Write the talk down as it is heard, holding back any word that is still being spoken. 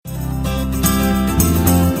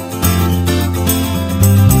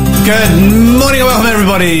Good morning and welcome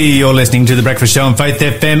everybody. You're listening to The Breakfast Show on Faith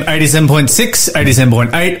FM 87.6,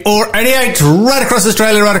 87.8 or 88 right across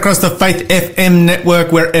Australia, right across the Faith FM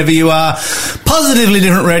network, wherever you are. Positively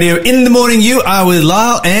Different Radio in the morning. You are with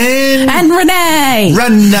Lyle and Renee.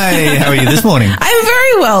 Renee, how are you this morning? I'm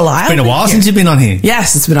very well, Lyle. It's been a while since you've been on here.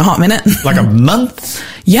 Yes, it's been a hot minute. Like a month?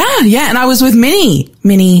 Yeah, and I was with Minnie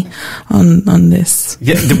on this.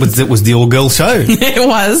 Yeah, it was the all-girl show. It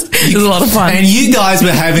was a lot of fun. And you guys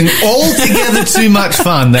were having altogether too much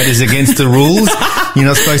fun. That is against the rules. You're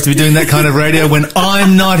not supposed to be doing that kind of radio when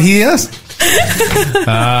I'm not here.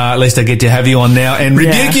 At least I get to have you on now and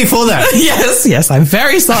rebuke you for that. Yes, I'm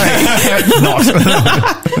very sorry. Not.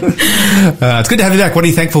 It's good to have you back. What are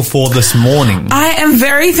you thankful for this morning? I am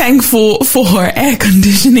very thankful for air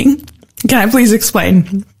conditioning. Can I please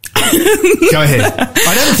explain? Go ahead.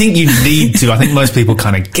 I don't think you need to. I think most people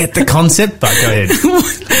kind of get the concept, but go ahead.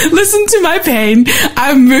 Listen to my pain.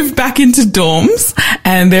 I moved back into dorms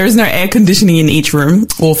and there is no air conditioning in each room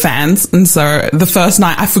or fans. And so the first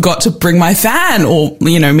night I forgot to bring my fan or,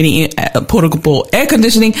 mini portable air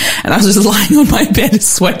conditioning. And I was just lying on my bed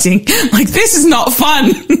sweating. Like, this is not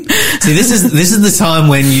fun. See, this is the time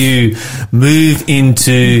when you move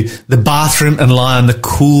into the bathroom and lie on the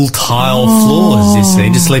cool tile floors. You see,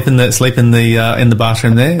 just sleep in the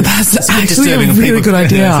bathroom there. That's actually a really good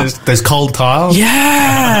idea. Those cold tiles.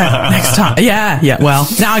 Yeah, next time. Yeah. Well,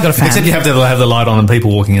 now I got a fan. Except you have to have the light on and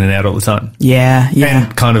people walking in and out all the time. Yeah.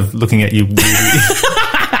 And kind of looking at you weirdly.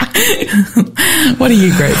 What are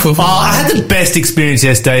you grateful for? I had the best experience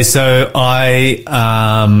yesterday. So I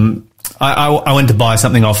went to buy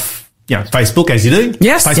something off, Facebook, as you do.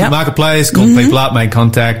 Yes. Facebook Marketplace, called people up, made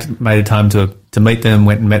contact, made a time to meet them,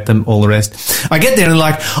 went and met them, all the rest. I get there and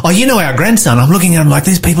like, our grandson. I'm looking at him like,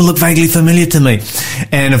 these people look vaguely familiar to me.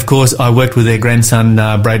 And of course, I worked with their grandson,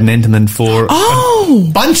 Braden Enterman, for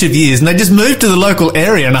a bunch of years. And they just moved to the local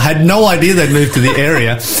area and I had no idea they'd moved to the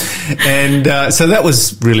area. And so that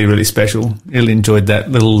was really, really special. Really enjoyed that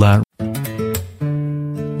little...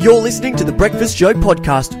 You're listening to The Breakfast Show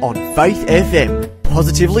podcast on Faith FM.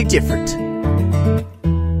 Positively different.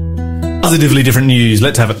 Positively different news.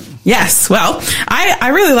 Let's have it. Yes, well, I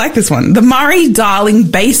really like this one. The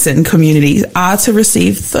Murray-Darling Basin communities are to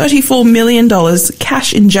receive $34 million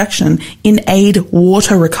cash injection in aid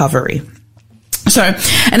water recovery. So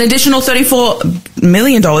an additional $34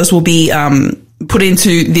 million will be put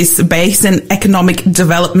into this Basin Economic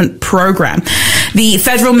Development Program. The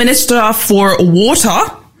Federal Minister for Water,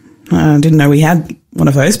 I didn't know we had one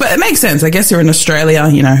of those, but it makes sense. I guess you're in Australia,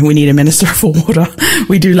 we need a minister for water.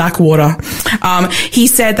 We do lack water. He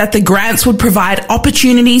said that the grants would provide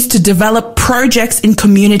opportunities to develop projects in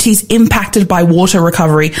communities impacted by water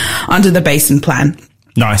recovery under the Basin Plan.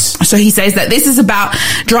 Nice. So he says that this is about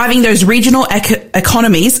driving those regional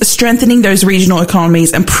economies, strengthening those regional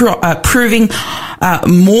economies and proving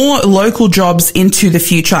more local jobs into the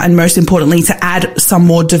future, and most importantly, to add some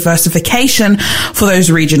more diversification for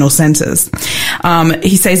those regional centres.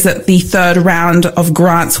 He says that the third round of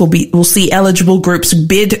grants will see eligible groups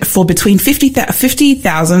bid for between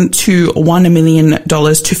 $50,000 to $1 million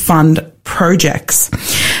to fund projects.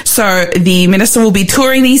 So the minister will be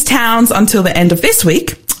touring these towns until the end of this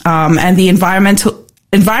week, and the Environment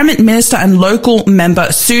Minister and local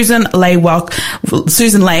member Susan Lay welcomed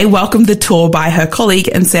the tour by her colleague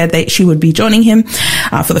and said that she would be joining him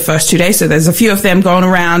for the first 2 days. So there's a few of them going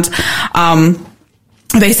around.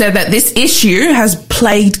 They said that this issue has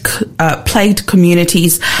plagued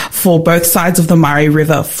communities for both sides of the Murray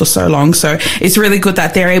River for so long. So it's really good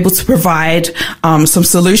that they're able to provide some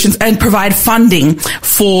solutions and provide funding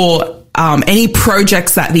for any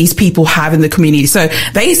projects that these people have in the community. So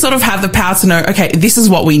they sort of have the power to know, okay, this is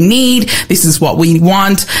what we need. This is what we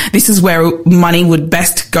want. This is where money would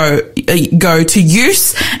best go to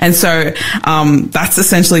use. And so, that's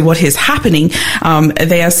essentially what is happening.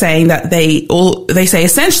 They are saying that they say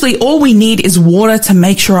essentially all we need is water to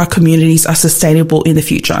make sure our communities are sustainable in the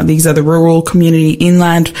future. These are the rural community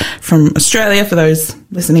inland from Australia, for those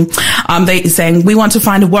listening. They saying we want to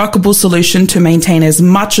find a workable solution to maintain as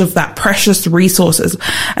much of that precious resources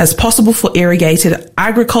as possible for irrigated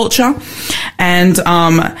agriculture, and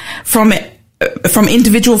from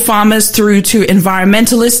individual farmers through to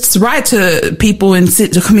environmentalists, right to people in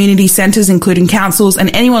community centres, including councils,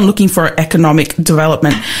 and anyone looking for economic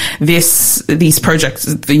development. This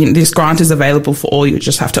grant is available for all. You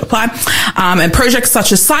just have to apply. And projects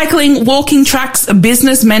such as cycling, walking tracks,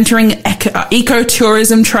 business mentoring,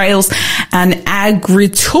 ecotourism trails, and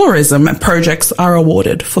agritourism projects are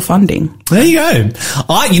awarded for funding. There you go.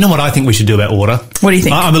 You know what I think we should do about water? What do you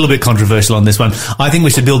think? I'm a little bit controversial on this one. I think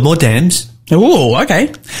we should build more dams. Oh,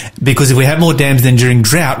 okay. Because if we have more dams, then during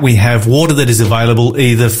drought, we have water that is available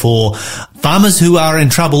either for farmers who are in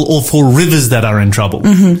trouble or for rivers that are in trouble.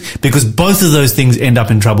 Because both of those things end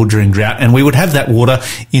up in trouble during drought, and we would have that water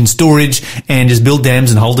in storage and just build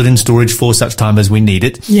dams and hold it in storage for such time as we need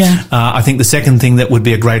it. Yeah. I think the second thing that would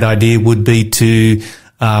be a great idea would be to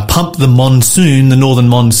pump the northern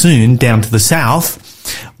monsoon down to the south,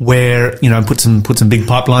 where, put some big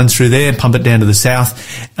pipelines through there, pump it down to the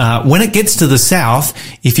south. When it gets to the south,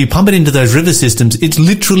 if you pump it into those river systems, it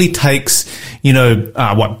literally takes,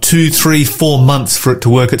 2, 3, 4 months for it to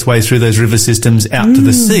work its way through those river systems out to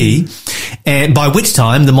the sea. And by which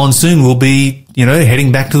time the monsoon will be,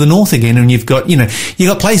 heading back to the north again. And you've got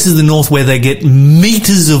places in the north where they get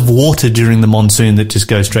meters of water during the monsoon that just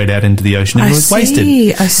go straight out into the ocean and it's wasted. I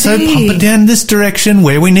see. So pump it down this direction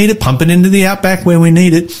where we need it, pump it into the outback where we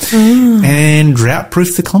need it, and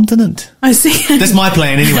drought-proof the continent. I see. That's my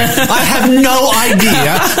plan anyway. I have no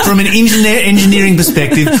idea from an engineering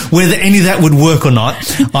perspective whether any of that would work or not.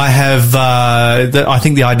 I have, I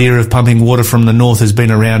think the idea of pumping water from the north has been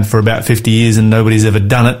around for about 50 years and nobody's ever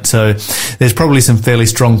done it. So there's probably some fairly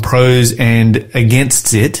strong pros and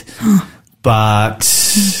against it, but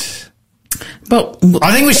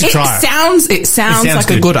I think we should try it. It sounds like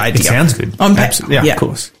good. a good idea. It sounds good. Absolutely. Yeah, of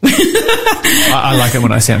course. I like it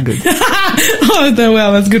when I sound good. Oh,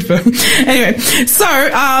 well, that's good for him. Anyway, so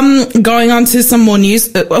going on to some more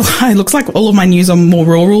news. It looks like all of my news are more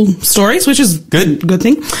rural stories, which is good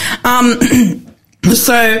thing.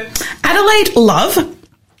 So Adelaide Love,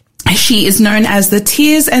 she is known as the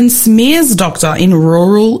Tears and Smears Doctor in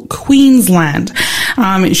rural Queensland.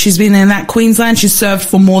 She's been in that Queensland. She's served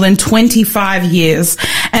for more than 25 years.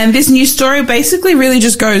 And this news story basically really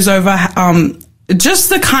just goes over just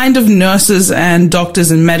the kind of nurses and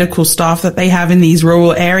doctors and medical staff that they have in these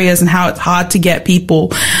rural areas and how it's hard to get people.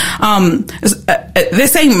 They're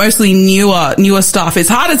saying mostly newer staff. It's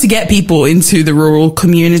harder to get people into the rural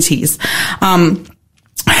communities.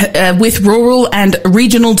 With rural and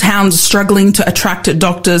regional towns struggling to attract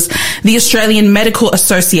doctors, the Australian Medical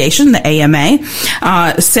Association, the AMA,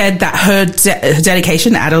 said that her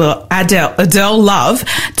dedication, Adele Love,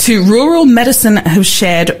 to rural medicine was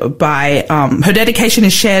shared by, her dedication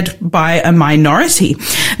is shared by a minority.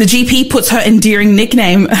 The GP puts her endearing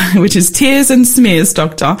nickname, which is Tears and Smears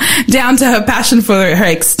Doctor, down to her passion for her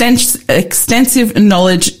extensive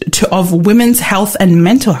knowledge of women's health and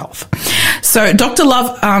mental health. So Dr.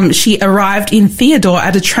 Love, she arrived in Theodore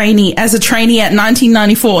as a trainee at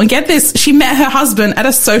 1994. And get this, she met her husband at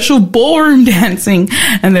a social ballroom dancing,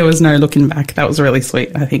 and there was no looking back. That was really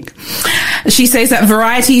sweet, I think. She says that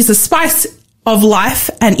variety is the spice of life,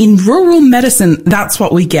 and in rural medicine, that's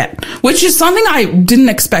what we get, which is something I didn't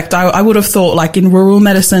expect. I would have thought, like, in rural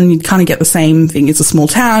medicine, you'd kind of get the same thing. It's a small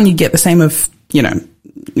town. You get the same of,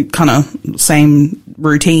 kind of same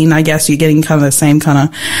routine, I guess. You're getting kind of the same kind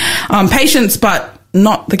of patients, but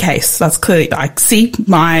not the case. That's clearly, I see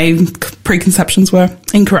my preconceptions were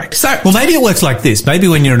incorrect. So, well, maybe it works like this. Maybe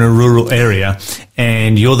when you're in a rural area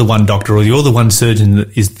and you're the one doctor or you're the one surgeon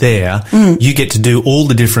that is there, you get to do all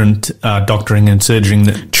the different doctoring and surgery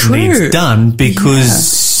that needs done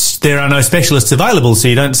because there are no specialists available. So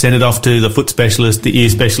you don't send it off to the foot specialist, the ear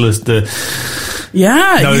specialist, the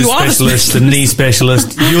nose specialist, the knee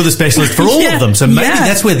specialist. You're the specialist for all of them. So maybe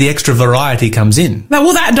that's where the extra variety comes in.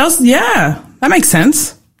 Well, that does, that makes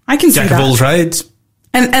sense. I can see that. Jack of all trades.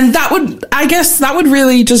 And that would, I guess, that would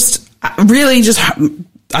really just,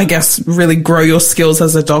 I guess, really grow your skills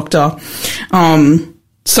as a doctor.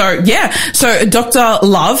 So Dr.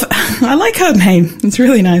 Love, I like her name. It's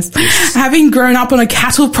really nice. Having grown up on a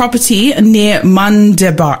cattle property near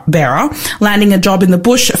Mundubbera, landing a job in the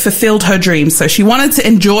bush fulfilled her dreams. So she wanted to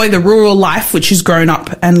enjoy the rural life, which she's grown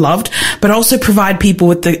up and loved, but also provide people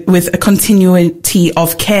with a continuity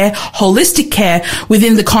of care, holistic care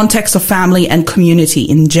within the context of family and community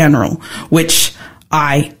in general, which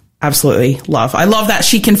I absolutely love. I love that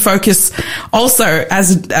she can focus also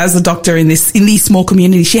as a doctor in these small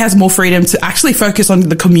communities. She has more freedom to actually focus on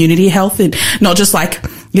the community health and not just like,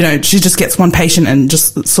 she just gets one patient and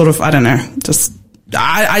just sort of, I don't know,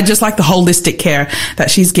 I just like the holistic care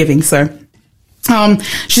that she's giving. So,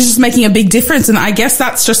 she's just making a big difference. And I guess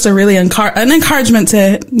that's just a really an encouragement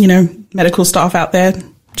to, medical staff out there.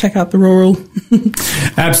 Check out the rural.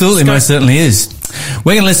 Absolutely, most certainly is.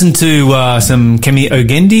 We're going to listen to some Kemi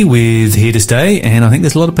Ogendi with Here to Stay, and I think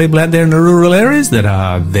there's a lot of people out there in the rural areas that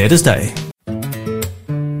are there to stay.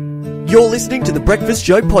 You're listening to the Breakfast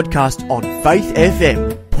Show podcast on Faith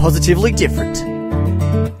FM. Positively different.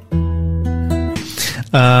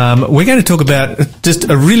 We're going to talk about just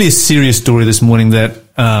a really serious story this morning that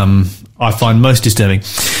I find most disturbing.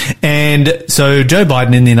 And so Joe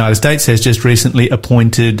Biden in the United States has just recently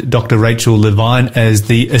appointed Dr. Rachel Levine as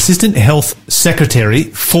the Assistant Health Secretary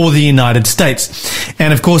for the United States.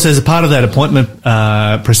 And of course, as a part of that appointment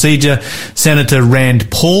procedure, Senator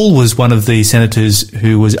Rand Paul was one of the senators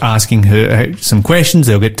who was asking her some questions.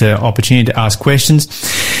 They'll get an opportunity to ask questions.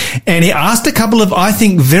 And he asked a couple of, I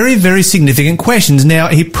think, very, very significant questions. Now,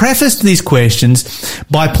 he prefaced these questions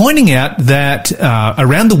by pointing out that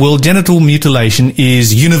around the world, genital mutilation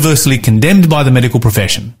is universally condemned by the medical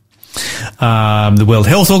profession. The World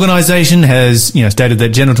Health Organization has, stated that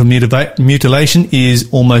genital mutilation is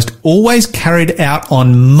almost always carried out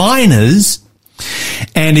on minors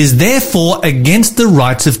and is therefore against the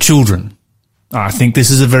rights of children. I think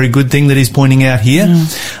this is a very good thing that he's pointing out here,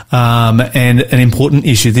 and an important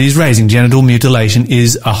issue that he's raising. Genital mutilation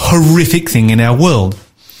is a horrific thing in our world.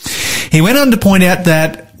 He went on to point out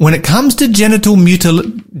that when it comes to genital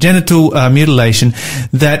mutilation,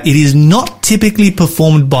 that it is not typically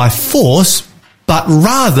performed by force, but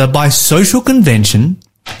rather by social convention,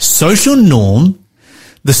 social norm,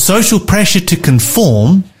 the social pressure to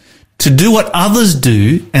conform, to do what others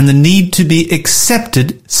do, and the need to be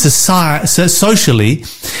accepted socially,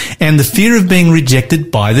 and the fear of being rejected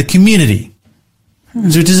by the community.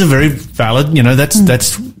 Which is a very valid,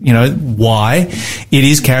 that's why it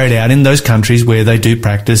is carried out in those countries where they do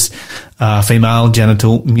practice female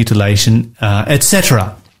genital mutilation,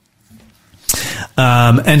 etc.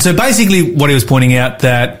 And so basically what he was pointing out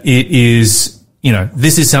that it is,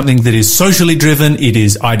 this is something that is socially driven, it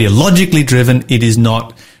is ideologically driven, it is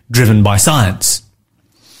not driven by science.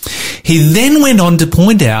 He then went on to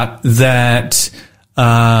point out that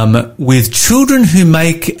with children who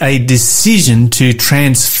make a decision to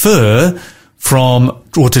transfer from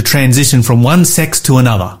or to transition from one sex to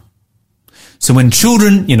another. So when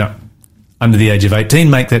children, under the age of 18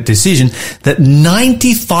 make that decision, that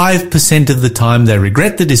 95% of the time they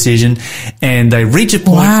regret the decision and they reach a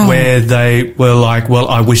point where they were like, well,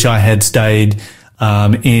 I wish I had stayed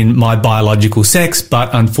in my biological sex,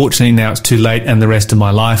 but unfortunately now it's too late and the rest of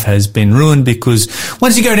my life has been ruined, because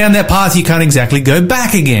once you go down that path, you can't exactly go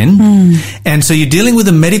back again. And so you're dealing with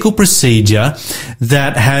a medical procedure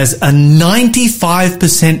that has a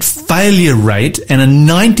 95% failure rate and a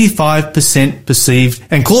 95% perceived,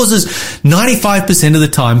 and causes 95% of the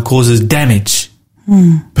time causes damage,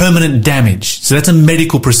 permanent damage. So that's a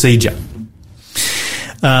medical procedure.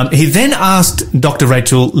 He then asked Dr.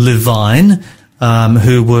 Rachel Levine,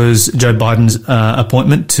 who was Joe Biden's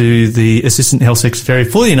appointment to the Assistant Health Secretary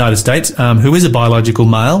for the United States, who is a biological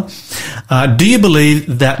male, do you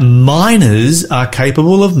believe that minors are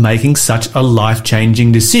capable of making such a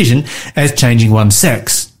life-changing decision as changing one's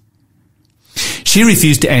sex? She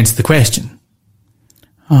refused to answer the question.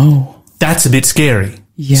 Oh. That's a bit scary.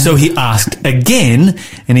 Yeah. So he asked again,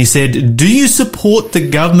 and he said, do you support the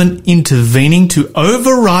government intervening to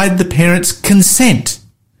override the parent's consent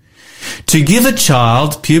to give a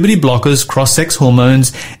child puberty blockers, cross-sex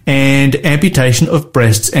hormones, and amputation of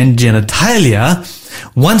breasts and genitalia?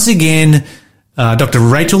 Once again, Dr.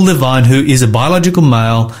 Rachel Levine, who is a biological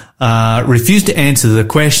male, refused to answer the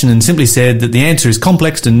question and simply said that the answer is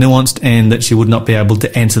complex and nuanced and that she would not be able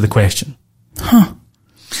to answer the question.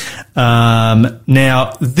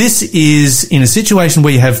 Now, this is in a situation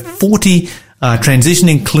where you have 40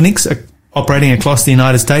 transitioning clinics operating across the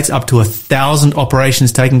United States, up to 1,000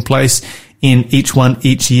 operations taking place in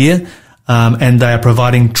each year. And they are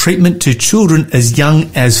providing treatment to children as young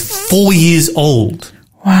as 4 years old.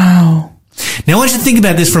 Wow. Now, I want you to think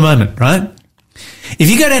about this for a moment, right? If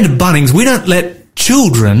you go down to Bunnings, we don't let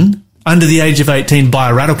children under the age of 18 buy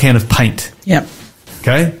a rattle can of paint. Yep.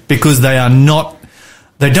 Okay? Because they don't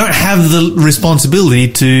have the responsibility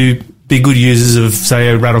to be good users of, say,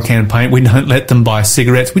 a rattle can of paint. We don't let them buy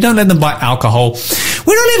cigarettes. We don't let them buy alcohol.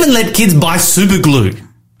 We don't even let kids buy super glue.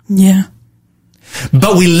 Yeah.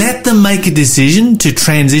 But we let them make a decision to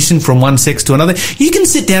transition from one sex to another. You can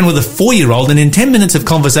sit down with a 4-year-old and in 10 minutes of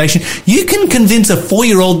conversation, you can convince a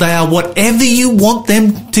 4-year-old they are whatever you want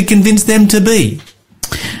them to convince them to be.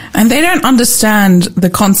 And they don't understand the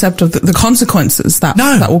concept of the consequences that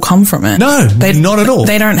will come from it. No, not at all.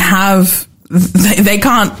 They don't have, they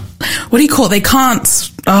can't, what do you call it? They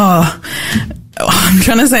can't, I'm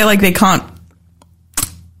trying to say like they can't,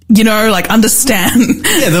 understand.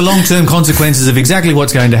 Yeah, the long-term consequences of exactly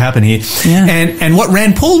what's going to happen here. Yeah. And what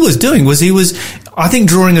Rand Paul was doing was he was, I think,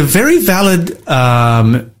 drawing a very valid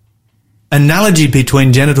analogy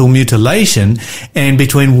between genital mutilation and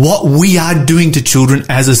between what we are doing to children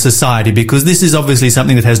as a society, because this is obviously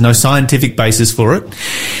something that has no scientific basis for it.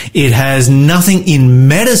 It has nothing in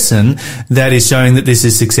medicine that is showing that this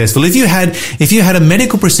is successful. If you had a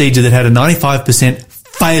medical procedure that had a 95%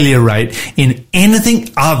 failure rate in any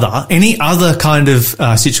other kind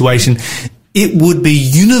of situation, it would be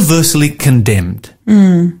universally condemned.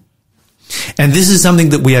 And this is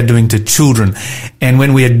something that we are doing to children. And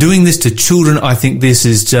when we are doing this to children, I think this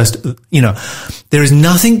is just, there is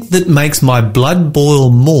nothing that makes my blood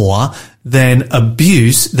boil more than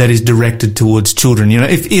abuse that is directed towards children.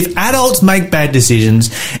 If adults make bad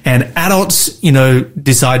decisions and adults,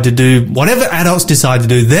 decide to do whatever adults decide to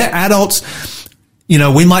do, they're adults,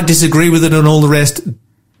 we might disagree with it and all the rest.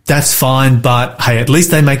 That's fine. But hey, at least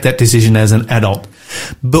they make that decision as an adult.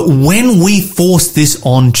 But when we force this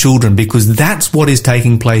on children, because that's what is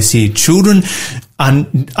taking place here, children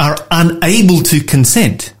are unable to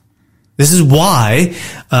consent. This is why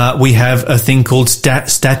we have a thing called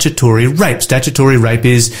statutory rape. Statutory rape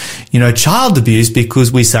is, child abuse,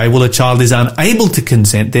 because we say, well, a child is unable to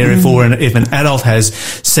consent. Therefore, if an adult has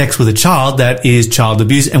sex with a child, that is child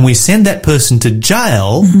abuse, and we send that person to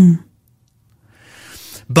jail.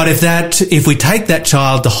 But if we take that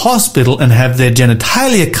child to hospital and have their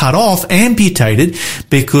genitalia cut off, amputated,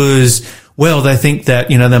 because, well, they think that,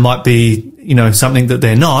 they might be, something that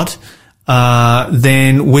they're not,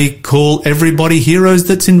 then we call everybody heroes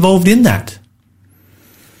that's involved in that.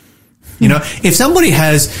 If somebody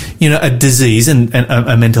has, a disease and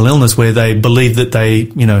a mental illness where they believe that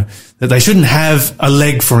that they shouldn't have a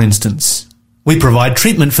leg, for instance, we provide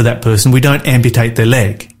treatment for that person. We don't amputate their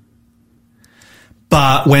leg.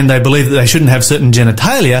 But when they believe that they shouldn't have certain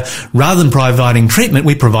genitalia, rather than providing treatment,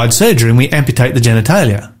 we provide surgery and we amputate the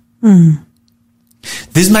genitalia.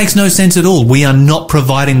 This makes no sense at all. We are not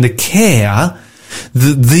providing the care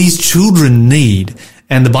that these children need.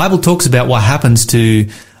 And the Bible talks about what happens to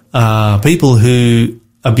people who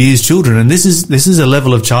abuse children. And this is a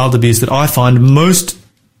level of child abuse that I find most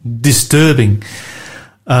disturbing.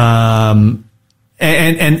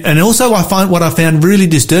 And also what I found really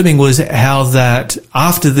disturbing was how that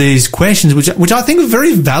after these questions, which I think are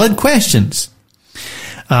very valid questions,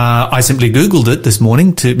 I simply Googled it this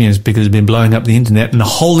morning because it's been blowing up the internet, and the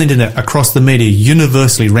whole internet across the media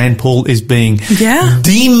universally, Rand Paul is being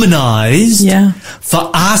demonized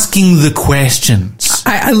for asking the questions.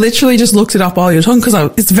 I literally just looked it up while you were talking because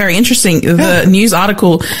it's very interesting. The news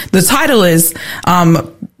article, the title is,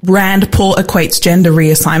 Rand Paul equates gender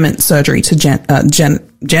reassignment surgery to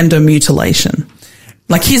gender mutilation.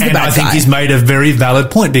 Like, he's the bad guy. I think he's made a very valid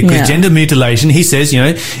point, because gender mutilation, he says,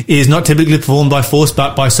 is not typically performed by force,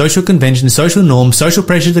 but by social convention, social norms, social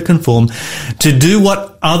pressure to conform, to do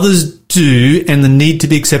what others do, and the need to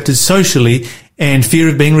be accepted socially, and fear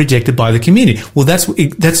of being rejected by the community. Well, that's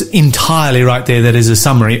entirely right there. That is a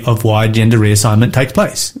summary of why gender reassignment takes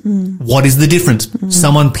place. What is the difference?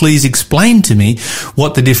 Someone please explain to me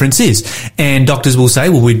what the difference is. And doctors will say,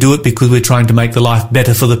 well, we do it because we're trying to make the life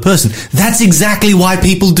better for the person. That's exactly why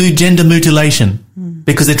people do gender mutilation.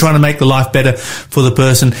 Because they're trying to make the life better for the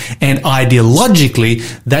person. And ideologically,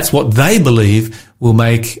 that's what they believe will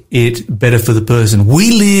make it better for the person.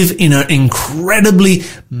 We live in an incredibly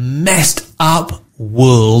messed up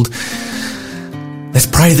world. Let's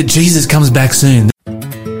pray that Jesus comes back soon.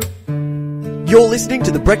 You're listening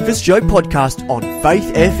to the Breakfast Show podcast on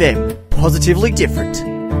Faith FM. Positively different.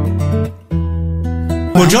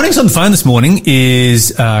 Well, joining us on the phone this morning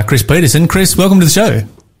is Chris Peterson. Chris, welcome to the show.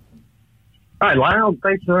 Hi, Lyle.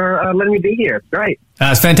 Thanks for letting me be here. It's great.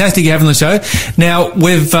 It's fantastic you having the show. Now,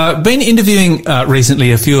 we've been interviewing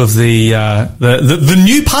recently a few of the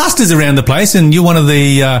new pastors around the place, and you're one of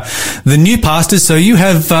the new pastors. So you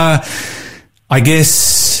have, I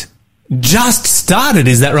guess, just started.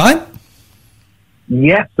 Is that right?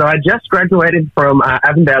 Yes. So I just graduated from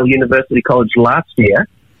Avondale University College last year.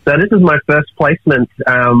 So this is my first placement.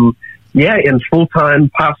 In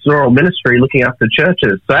full-time pastoral ministry looking after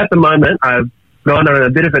churches. So at the moment, I've gone on a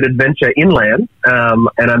bit of an adventure inland, and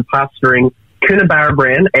I'm pastoring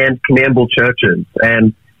Coonabarabran and Coonamble churches.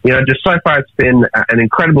 And, just so far it's been an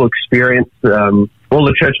incredible experience. All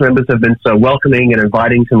the church members have been so welcoming and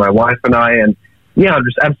inviting to my wife and I, and I'm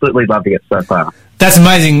just absolutely loving it so far. That's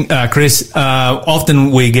amazing, Chris.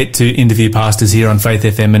 Often we get to interview pastors here on Faith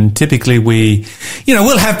FM, and typically we'll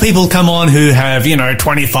have people come on who have,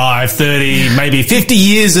 25, 30, maybe 50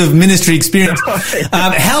 years of ministry experience.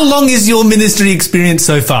 How long is your ministry experience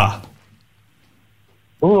so far?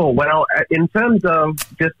 Oh, well, in terms of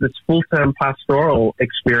just this full-term pastoral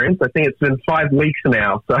experience, I think it's been 5 weeks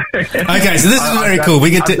now. So okay, so this is very cool.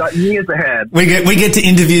 I've got years ahead. We get to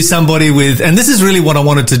interview somebody with, and this is really what I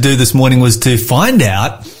wanted to do this morning, was to find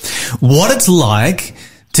out what it's like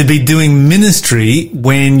to be doing ministry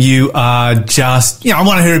when you are just, I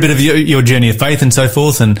want to hear a bit of your journey of faith and so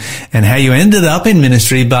forth, and how you ended up in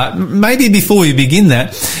ministry. But maybe before we begin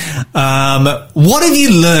that, what have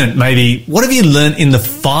you learned? What have you learned in the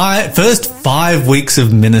first 5 weeks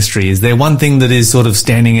of ministry? Is there one thing that is sort of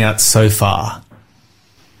standing out so far?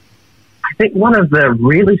 I think one of the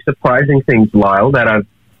really surprising things, Lyle, that I've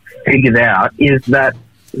figured out is that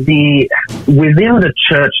within the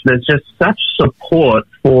church, there's just such support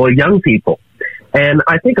for young people. And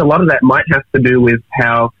I think a lot of that might have to do with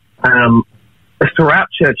how throughout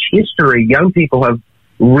church history, young people have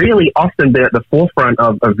really often been at the forefront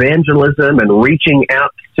of evangelism and reaching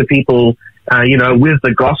out to people, with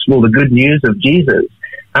the gospel, the good news of Jesus.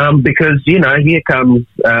 Because, here comes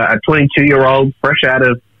a 22-year-old fresh out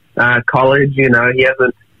of college, he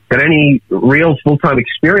hasn't got any real full-time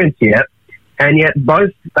experience yet. And yet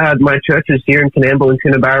both my churches here in Coonamble and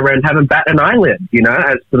Coonabarabran haven't bat an eyelid,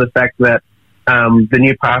 as to the fact that the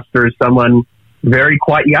new pastor is someone very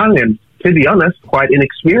quite young and, to be honest, quite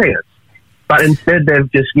inexperienced. But instead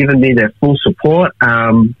they've just given me their full support,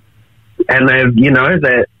 and they're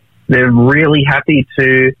really happy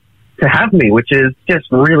to have me, which is just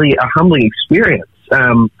really a humbling experience.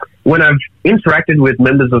 When I've interacted with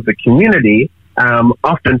members of the community,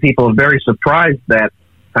 often people are very surprised that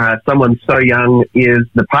someone so young is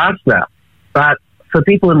the pastor. But for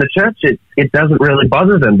people in the church, it doesn't really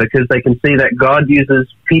bother them, because they can see that God uses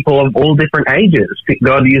people of all different ages.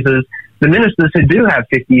 God uses the ministers who do have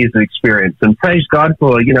 50 years of experience, and praise God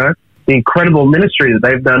for, the incredible ministry that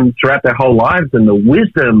they've done throughout their whole lives and the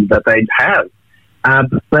wisdom that they have.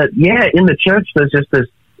 But yeah, in the church, there's just this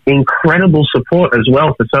incredible support as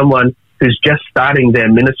well for someone who's just starting their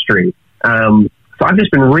ministry. So I've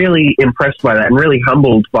just been really impressed by that and really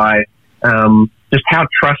humbled by just how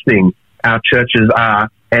trusting our churches are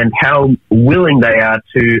and how willing they are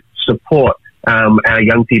to support our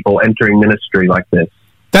young people entering ministry like this.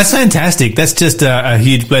 That's fantastic. That's just a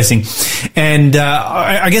huge blessing. And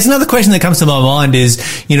I guess another question that comes to my mind is,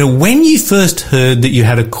 when you first heard that you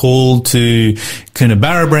had a call to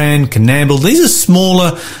Coonabarabran, Coonamble, these are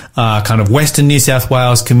smaller kind of Western New South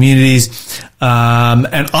Wales communities,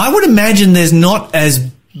 and I would imagine there's not as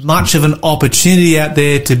much of an opportunity out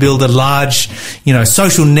there to build a large,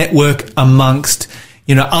 social network amongst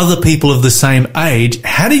other people of the same age.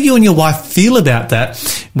 How did you and your wife feel about that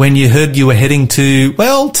when you heard you were heading to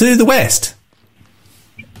the West?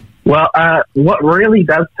 Well, what really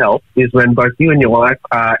does help is when both you and your wife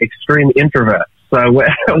are extreme introverts. So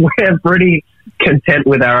we're pretty content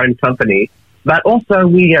with our own company. But also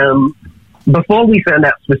before we found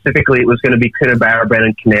out specifically it was going to be Coonabarabran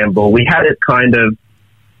and Coonamble, we had it kind of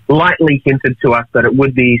lightly hinted to us that it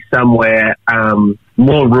would be somewhere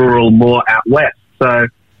more rural, more out west. So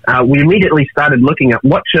we immediately started looking at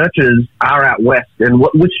what churches are out west and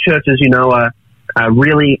which churches, are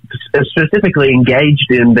really specifically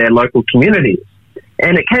engaged in their local communities.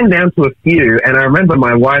 And it came down to a few. And I remember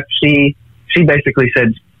my wife, she basically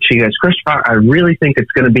said, she goes, "Christopher, I really think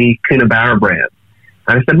it's going to be Coonabarabran."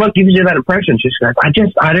 And I said, "What gives you that impression?" She goes,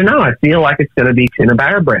 I don't know. I feel like it's going to be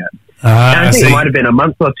Coonabarabran. And I think it might have been a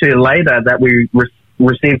month or two later that we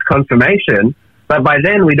received confirmation. But by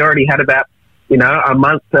then we'd already had about a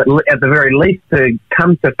month at the very least to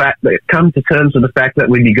come to terms with the fact that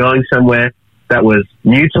we'd be going somewhere that was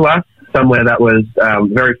new to us, somewhere that was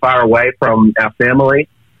very far away from our family.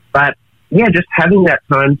 But yeah, just having that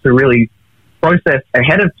time to really process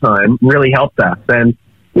ahead of time really helped us. And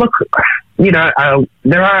look,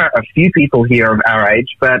 there are a few people here of our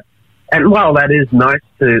age, and while that is nice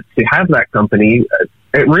to have that company,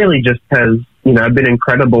 it really just has, been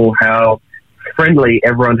incredible how friendly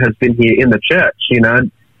everyone has been here in the church.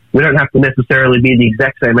 We don't have to necessarily be the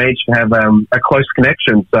exact same age to have a close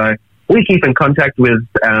connection. So we keep in contact with,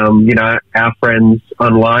 our friends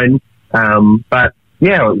online. But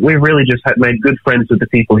yeah, we've really just made good friends with the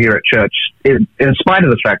people here at church, in spite of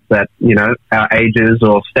the fact that, our ages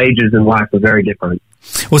or stages in life are very different.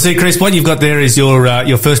 Well, see, Chris, what you've got there is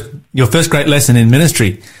your first great lesson in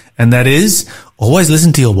ministry, and that is always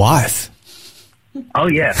listen to your wife. Oh,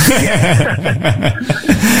 yeah.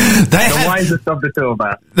 The wisest of the two of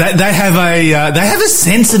us. They have a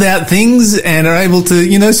sense about things and are able to,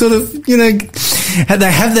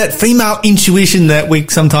 they have that female intuition that we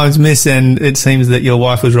sometimes miss, and it seems that your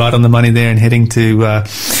wife was right on the money there and heading to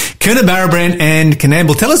Coonabarabran and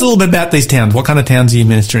Coonamble. Tell us a little bit about these towns. What kind of towns are you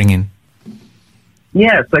ministering in?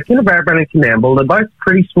 Yeah, so Coonabarabran and Coonamble, they're both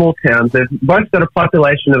pretty small towns. They've both got a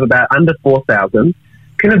population of about under 4,000.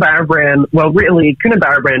 Coonabarabran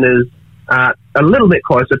is a little bit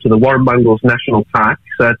closer to the Warrumbungles National Park,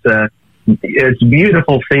 so it's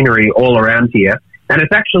beautiful scenery all around here. And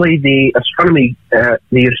it's actually the astronomy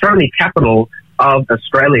capital of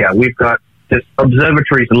Australia. We've got just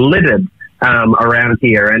observatories littered around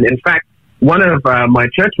here. And in fact, one of my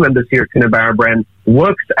church members here at Coonabarabran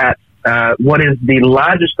works at what is the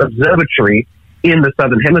largest observatory in the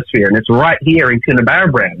Southern Hemisphere, and it's right here in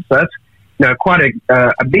Coonabarabran. So that's quite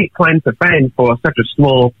a big claim to fame for such a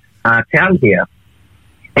small town here.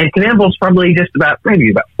 And Coonamble's probably just about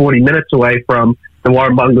 40 minutes away from the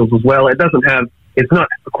Warrumbungles as well. It's not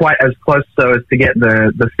quite as close so as to get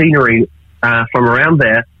the scenery from around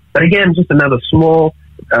there. But again, just another small,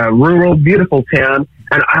 rural, beautiful town.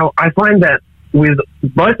 And I find that with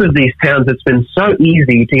both of these towns, it's been so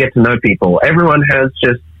easy to get to know people. Everyone has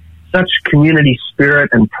just such community spirit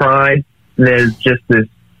and pride. There's just this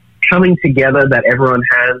coming together that everyone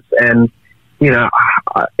has. And,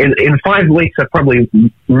 in 5 weeks, I've probably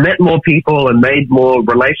met more people and made more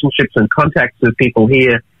relationships and contacts with people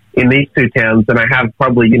here in these two towns than I have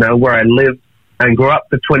probably, where I lived and grew up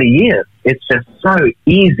for 20 years. It's just so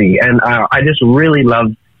easy. And I just really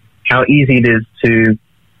love how easy it is to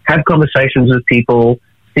have conversations with people,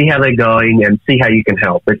 see how they're going, and see how you can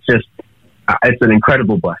help. It's just, it's an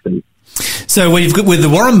incredible blessing. So you've got with the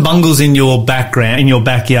Warrumbungles in your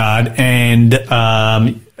backyard, and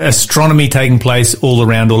astronomy taking place all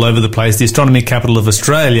over the place, the astronomy capital of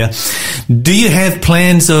Australia. Do you have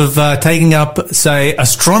plans of taking up, say,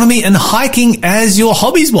 astronomy and hiking as your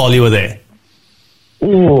hobbies while you were there?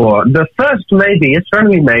 Oh, the first maybe,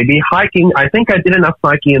 astronomy maybe, hiking. I think I did enough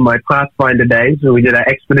hiking in my Pathfinder days when we did our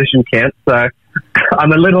expedition camp, so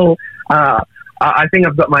I'm a little, I think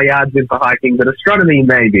I've got my yards in for hiking, but astronomy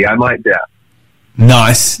maybe, I might do.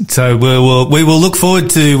 Nice. So we will look forward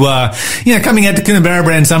to coming out to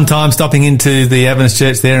Coonabarabran sometime, stopping into the Adventist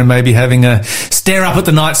Church there, and maybe having a stare up at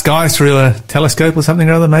the night sky through a telescope or something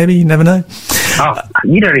or other. Maybe, you never know. Oh,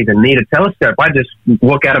 you don't even need a telescope. I just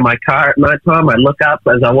walk out of my car at night time. I look up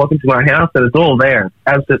as I walk into my house, and it's all there.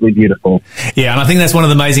 Absolutely beautiful. Yeah, and I think that's one of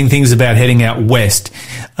the amazing things about heading out west,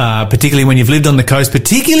 particularly when you've lived on the coast,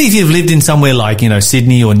 particularly if you've lived in somewhere like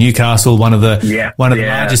Sydney or Newcastle, one of the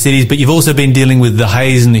larger cities. But you've also been dealing with the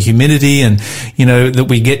haze and the humidity, and that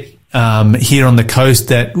we get here on the coast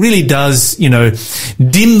that really does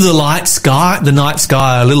dim the night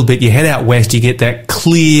sky a little bit. You head out west, you get that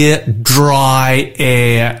clear, dry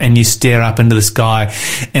air, and you stare up into the sky,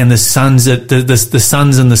 and the suns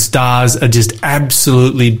and the stars are just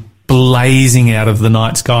absolutely blazing out of the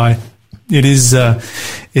night sky. It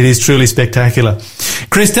is truly spectacular.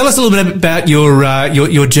 Chris, tell us a little bit about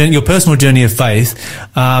your journey, your personal journey of faith.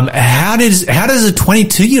 How does a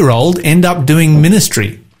 22-year-old end up doing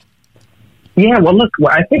ministry? Yeah, well, look,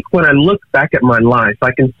 I think when I look back at my life,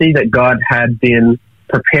 I can see that God had been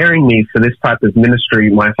preparing me for this type of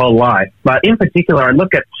ministry my whole life. But in particular, I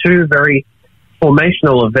look at two very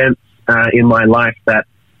formational events in my life that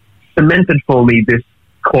cemented for me this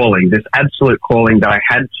calling, this absolute calling that I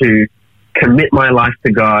had to commit my life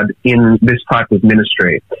to God in this type of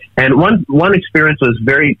ministry. And one experience was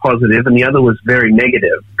very positive and the other was very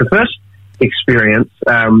negative. The first experience,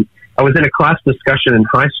 I was in a class discussion in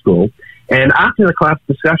high school, and after the class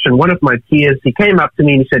discussion, one of my peers, he came up to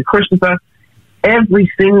me and he said, "Christopher, every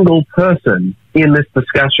single person in this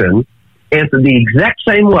discussion answered the exact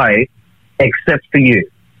same way except for you."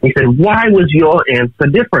 He said, "Why was your answer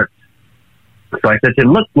different?" So I said to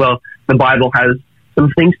him, "Look, well, the Bible has some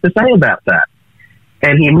things to say about that."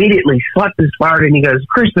 And he immediately slapped his forehead and he goes,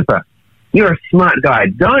 "Christopher, you're a smart guy.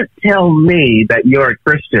 Don't tell me that you're a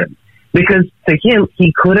Christian." Because to him,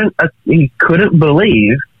 he couldn't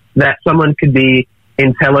believe that someone could be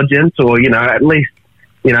intelligent or, at least,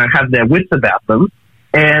 have their wits about them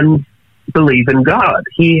and believe in God.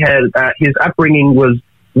 He had, his upbringing was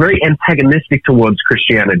very antagonistic towards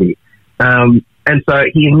Christianity. And so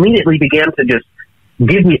he immediately began to just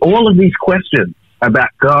give me all of these questions about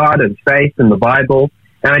God and faith and the Bible,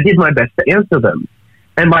 and I did my best to answer them.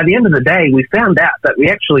 And by the end of the day, we found out that we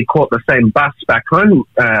actually caught the same bus back home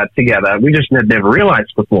together. We just had never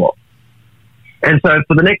realized before. And so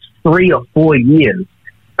for the next 3 or 4 years,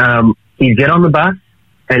 he'd get on the bus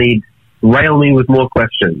and he'd rail me with more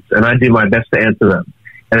questions, and I'd do my best to answer them.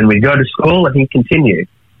 And then we'd go to school and he'd continue.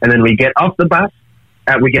 And then we get off the bus,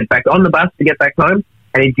 we get back on the bus to get back home,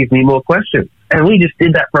 and he'd give me more questions. And we just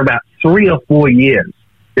did that for about 3 or 4 years,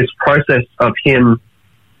 this process of him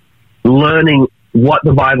learning what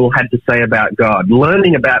the Bible had to say about God,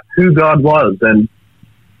 learning about who God was and,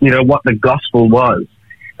 what the gospel was.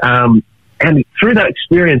 And through that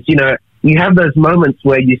experience, you have those moments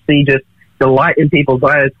where you see just the light in people's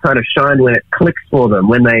eyes kind of shine when it clicks for them,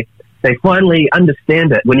 when they finally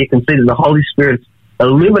understand it, when you can see that the Holy Spirit's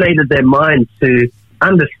illuminated their minds to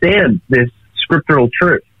understand this scriptural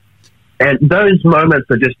truth. And those moments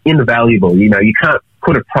are just invaluable. You can't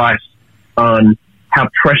put a price on how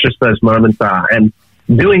precious those moments are. And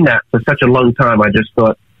doing that for such a long time, I just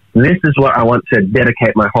thought, this is what I want to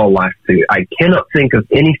dedicate my whole life to. I cannot think of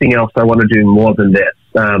anything else I want to do more than this.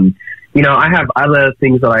 I have other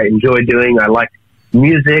things that I enjoy doing. I like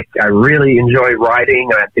music. I really enjoy writing.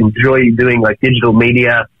 I enjoy doing like digital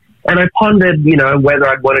media. And I pondered, whether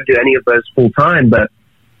I'd want to do any of those full time. But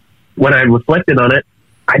when I reflected on it,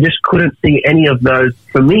 I just couldn't see any of those,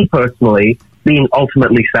 for me personally, being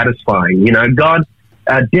ultimately satisfying. God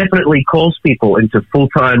definitely calls people into full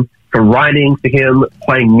time for writing for Him,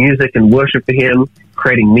 playing music and worship for Him,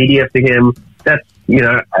 creating media for Him. That's,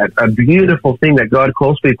 a beautiful thing that God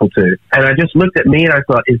calls people to. And I just looked at me and I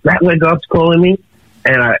thought, is that where God's calling me?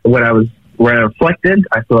 And when I reflected,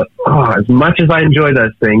 I thought, as much as I enjoy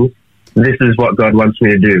those things, this is what God wants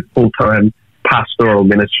me to do, full-time pastoral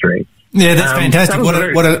ministry. Yeah, that's fantastic.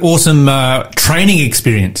 What an awesome training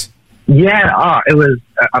experience. Yeah, it was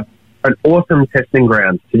an awesome testing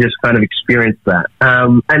ground to just kind of experience that.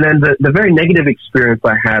 And then the very negative experience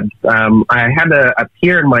I had a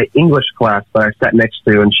peer in my English class that I sat next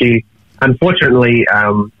to, and she unfortunately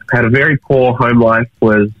had a very poor home life,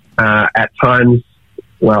 was at times,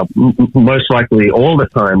 most likely all the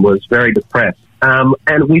time, was very depressed.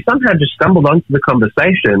 And we somehow just stumbled onto the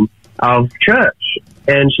conversation of church.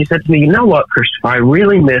 And she said to me, you know what, Christopher, I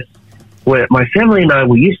really miss where my family and I,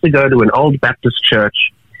 we used to go to an old Baptist church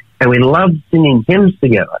and we loved singing hymns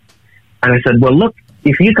together. And I said, well, look,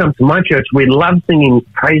 if you come to my church, we love singing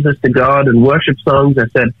praises to God and worship songs. I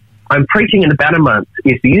said, I'm preaching in about a month.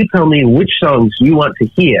 If you tell me which songs you want to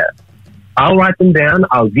hear, I'll write them down,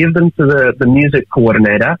 I'll give them to the music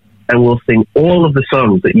coordinator, and we'll sing all of the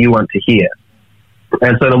songs that you want to hear.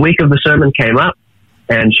 And so the week of the sermon came up,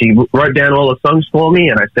 and she wrote down all the songs for me,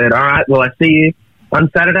 and I said, all right, well, I see you on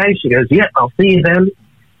Saturday. She goes, yeah, I'll see you then.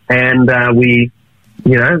 And that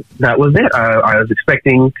was it. I was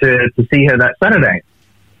expecting to see her that Saturday.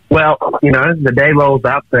 Well, the day rolls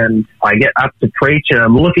up, and I get up to preach, and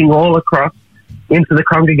I'm looking all across into the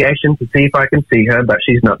congregation to see if I can see her, but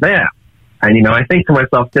she's not there. And, I think to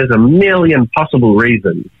myself, there's a million possible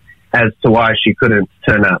reasons as to why she couldn't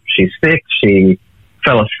turn up. She's sick, she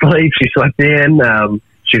fell asleep, she slept in,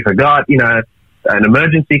 she forgot, an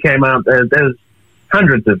emergency came up. There's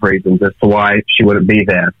hundreds of reasons as to why she wouldn't be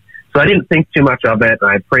there. So I didn't think too much of it.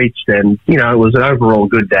 I preached, and, it was an overall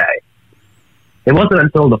good day. It wasn't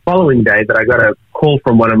until the following day that I got a call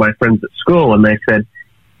from one of my friends at school, and they said,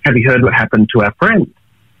 have you heard what happened to our friend?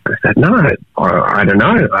 I said, no, I don't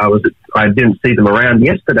know. I didn't see them around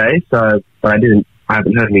yesterday, but I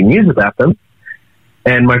haven't heard any news about them.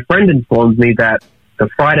 And my friend informed me that the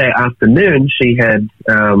Friday afternoon she had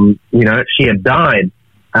died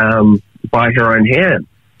by her own hand.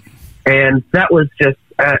 And that was just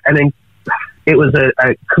it was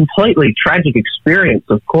a completely tragic experience,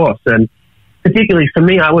 of course. And particularly for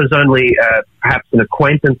me, I was only perhaps an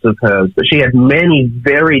acquaintance of hers, but she had many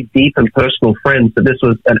very deep and personal friends, so this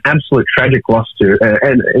was an absolute tragic loss to her,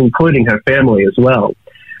 and including her family as well.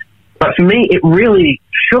 But for me, it really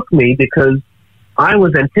shook me because I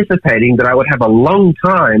was anticipating that I would have a long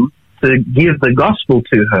time to give the gospel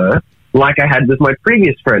to her like I had with my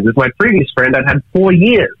previous friend. With my previous friend, I'd had 4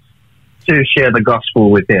 years to share the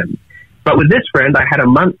gospel with him. But with this friend, I had a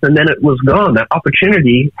month and then it was gone. That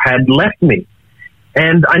opportunity had left me.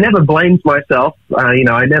 And I never blamed myself. I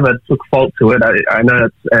never took fault to it. I know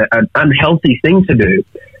it's an unhealthy thing to do.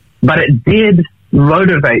 But it did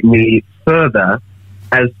motivate me further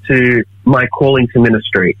as to my calling to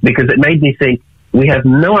ministry, because it made me think we have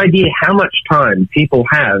no idea how much time people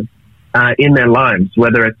have in their lives,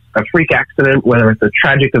 whether it's a freak accident, whether it's a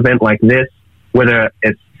tragic event like this, whether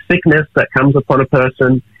it's sickness that comes upon a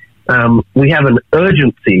person. We have an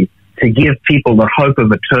urgency to give people the hope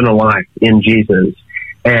of eternal life in Jesus.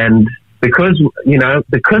 And because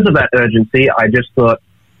of that urgency, I just thought,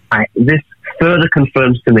 this further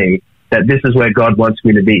confirms to me that this is where God wants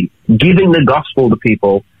me to be, giving the gospel to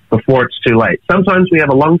people before it's too late. Sometimes we have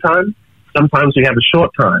a long time, sometimes we have a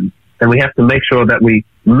short time, and we have to make sure that we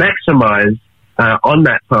maximize on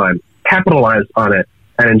that time, capitalize on it,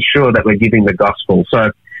 and ensure that we're giving the gospel.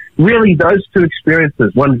 So really those two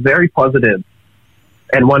experiences, one very positive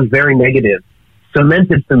and one very negative,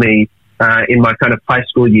 cemented for me in my kind of high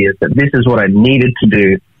school years that this is what I needed to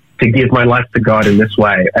do to give my life to God in this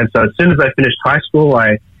way. And so as soon as I finished high school,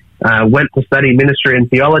 I went to study ministry and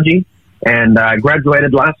theology, and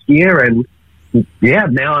graduated last year. And yeah,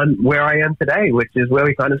 now I'm where I am today, which is where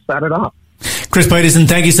we kind of started off. Chris Peterson,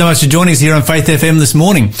 thank you so much for joining us here on Faith FM this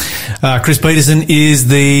morning. Chris Peterson is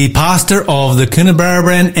the pastor of the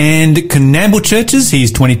Coonabarabran and Coonamble churches.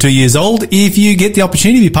 He's 22 years old. If you get the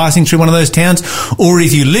opportunity to be passing through one of those towns, or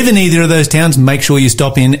if you live in either of those towns, make sure you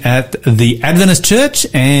stop in at the Adventist Church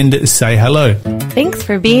and say hello. Thanks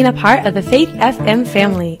for being a part of the Faith FM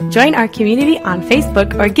family. Join our community on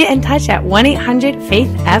Facebook or get in touch at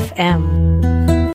 1-800-FAITH-FM.